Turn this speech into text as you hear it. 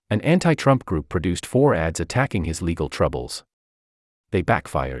An anti-Trump group produced 4 ads attacking his legal troubles. They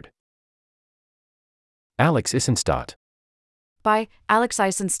backfired. Alex Isenstadt. By Alex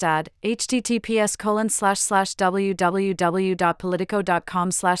Isenstadt,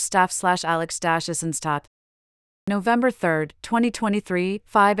 https://www.politico.com/staff/Alex-Isenstadt. November 3, 2023,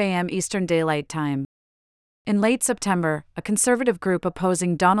 5 a.m. Eastern Daylight Time. In late September, a conservative group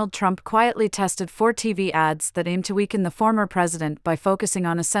opposing Donald Trump quietly tested 4 TV ads that aimed to weaken the former president by focusing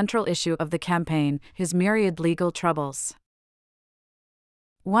on a central issue of the campaign, his myriad legal troubles.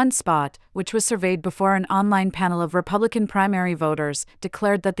 One spot, which was surveyed before an online panel of Republican primary voters,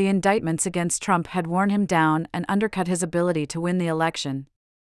 declared that the indictments against Trump had worn him down and undercut his ability to win the election.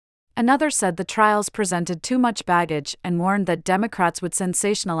 Another said the trials presented too much baggage and warned that Democrats would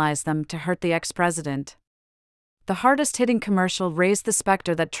sensationalize them to hurt the ex-president. The hardest-hitting commercial raised the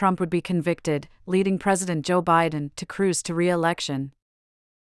specter that Trump would be convicted, leading President Joe Biden to cruise to re-election.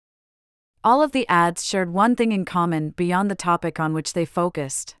 All of the ads shared one thing in common beyond the topic on which they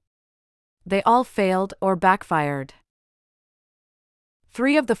focused. They all failed or backfired.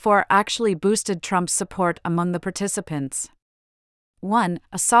 3 of the 4 actually boosted Trump's support among the participants. 1,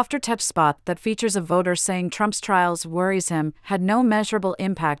 a softer touch spot that features a voter saying Trump's trials worries him, had no measurable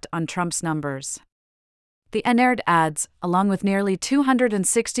impact on Trump's numbers. The unaired ads, along with nearly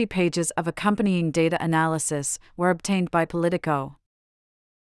 260 pages of accompanying data analysis, were obtained by Politico.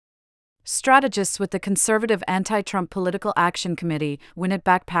 Strategists with the conservative anti-Trump Political Action Committee, Win It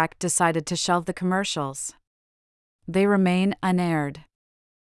Back PAC, decided to shelve the commercials. They remain unaired.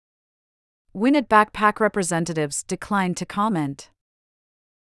 Win It Back PAC representatives declined to comment.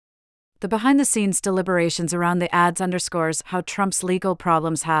 The behind-the-scenes deliberations around the ads underscores how Trump's legal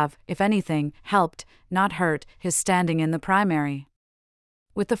problems have, if anything, helped, not hurt, his standing in the primary.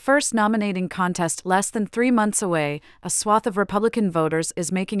 With the first nominating contest less than 3 months away, a swath of Republican voters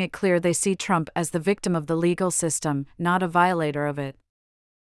is making it clear they see Trump as the victim of the legal system, not a violator of it.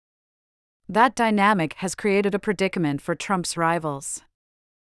 That dynamic has created a predicament for Trump's rivals.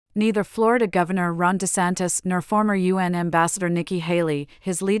 Neither Florida Governor Ron DeSantis nor former UN Ambassador Nikki Haley,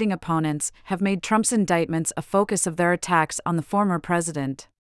 his leading opponents, have made Trump's indictments a focus of their attacks on the former president.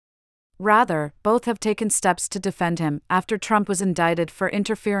 Rather, both have taken steps to defend him. After Trump was indicted for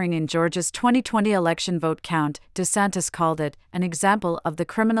interfering in Georgia's 2020 election vote count, DeSantis called it an example of the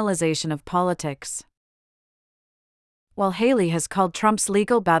criminalization of politics. While Haley has called Trump's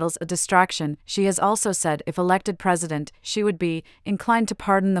legal battles a distraction, she has also said if elected president, she would be inclined to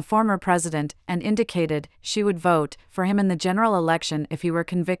pardon the former president and indicated she would vote for him in the general election if he were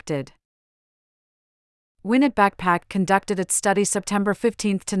convicted. Win It Back PAC conducted its study September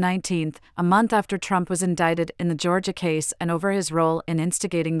 15 to 19, a month after Trump was indicted in the Georgia case and over his role in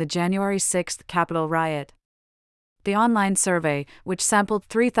instigating the January 6 Capitol riot. The online survey, which sampled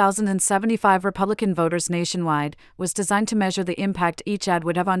 3,075 Republican voters nationwide, was designed to measure the impact each ad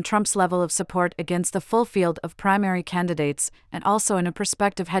would have on Trump's level of support against the full field of primary candidates, and also in a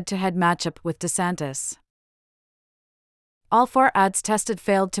prospective head-to-head matchup with DeSantis. All 4 ads tested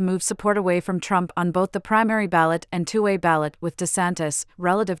failed to move support away from Trump on both the primary ballot and two-way ballot with DeSantis,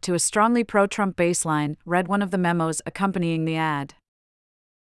 relative to a strongly pro-Trump baseline, read one of the memos accompanying the ad.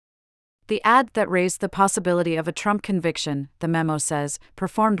 The ad that raised the possibility of a Trump conviction, the memo says,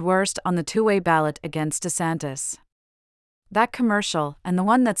 performed worst on the two-way ballot against DeSantis. That commercial, and the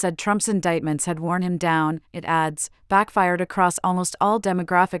one that said Trump's indictments had worn him down, it adds, backfired across almost all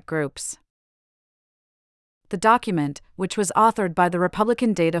demographic groups. The document, which was authored by the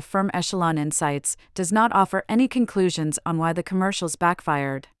Republican data firm Echelon Insights, does not offer any conclusions on why the commercials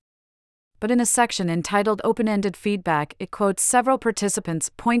backfired. But in a section entitled Open-Ended Feedback, it quotes several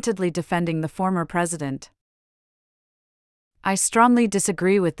participants pointedly defending the former president. I strongly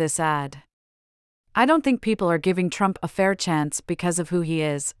disagree with this ad. I don't think people are giving Trump a fair chance because of who he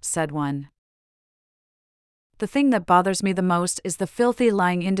is, said one. The thing that bothers me the most is the filthy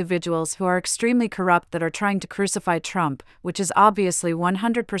lying individuals who are extremely corrupt that are trying to crucify Trump, which is obviously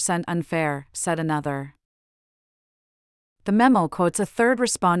 100% unfair, said another. The memo quotes a third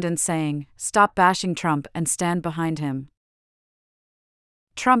respondent saying, "Stop bashing Trump and stand behind him."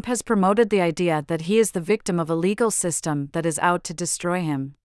 Trump has promoted the idea that he is the victim of a legal system that is out to destroy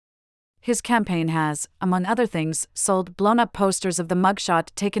him. His campaign has, among other things, sold blown-up posters of the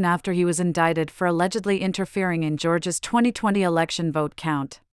mugshot taken after he was indicted for allegedly interfering in Georgia's 2020 election vote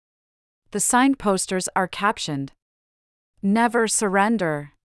count. The signed posters are captioned, "Never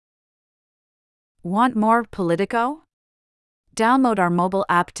surrender." Want more Politico? Download our mobile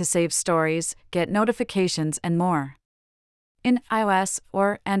app to save stories, get notifications and more. In iOS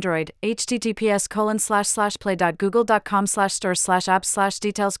or Android,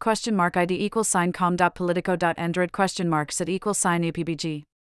 https://play.google.com/store/apps/details?com.politico.android?sit=sign APBG.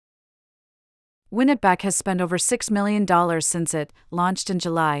 Win It Back has spent over $6 million since it launched in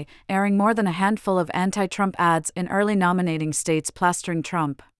July, airing more than a handful of anti-Trump ads in early nominating states plastering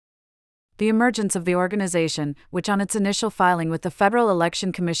Trump. The emergence of the organization, which on its initial filing with the Federal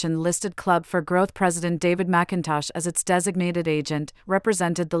Election Commission listed Club for Growth President David McIntosh as its designated agent,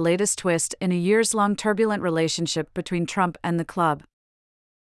 represented the latest twist in a years-long turbulent relationship between Trump and the club.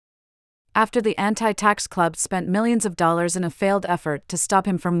 After the anti-tax club spent millions of dollars in a failed effort to stop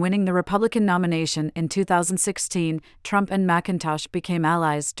him from winning the Republican nomination in 2016, Trump and McIntosh became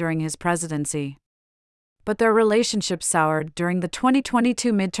allies during his presidency. But their relationship soured during the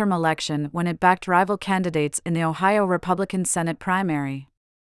 2022 midterm election when it backed rival candidates in the Ohio Republican Senate primary.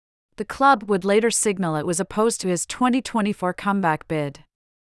 The club would later signal it was opposed to his 2024 comeback bid.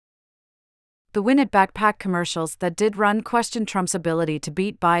 The Win It Back PAC commercials that did run questioned Trump's ability to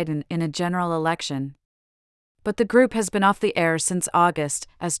beat Biden in a general election. But the group has been off the air since August,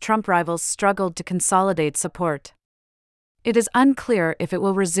 as Trump rivals struggled to consolidate support. It is unclear if it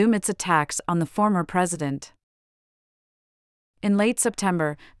will resume its attacks on the former president. In late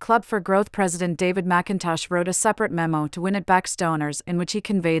September, Club for Growth President David McIntosh wrote a separate memo to Win It Back's donors in which he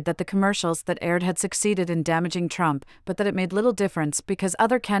conveyed that the commercials that aired had succeeded in damaging Trump, but that it made little difference because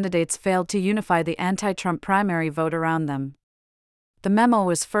other candidates failed to unify the anti-Trump primary vote around them. The memo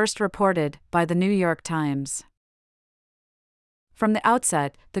was first reported by the New York Times. From the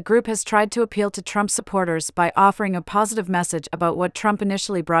outset, the group has tried to appeal to Trump supporters by offering a positive message about what Trump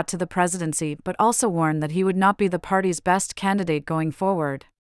initially brought to the presidency, but also warned that he would not be the party's best candidate going forward.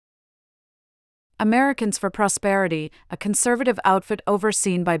 Americans for Prosperity, a conservative outfit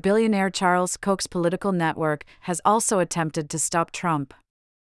overseen by billionaire Charles Koch's political network, has also attempted to stop Trump.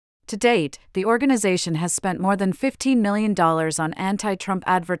 To date, the organization has spent more than $15 million on anti-Trump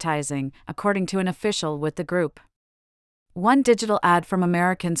advertising, according to an official with the group. One digital ad from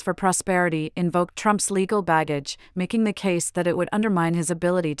Americans for Prosperity invoked Trump's legal baggage, making the case that it would undermine his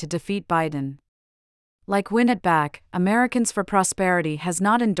ability to defeat Biden. Like Win It Back, Americans for Prosperity has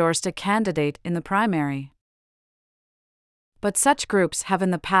not endorsed a candidate in the primary. But such groups have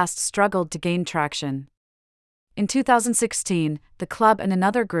in the past struggled to gain traction. In 2016, the club and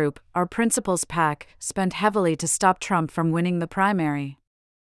another group, Our Principles PAC, spent heavily to stop Trump from winning the primary.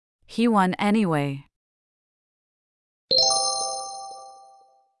 He won anyway.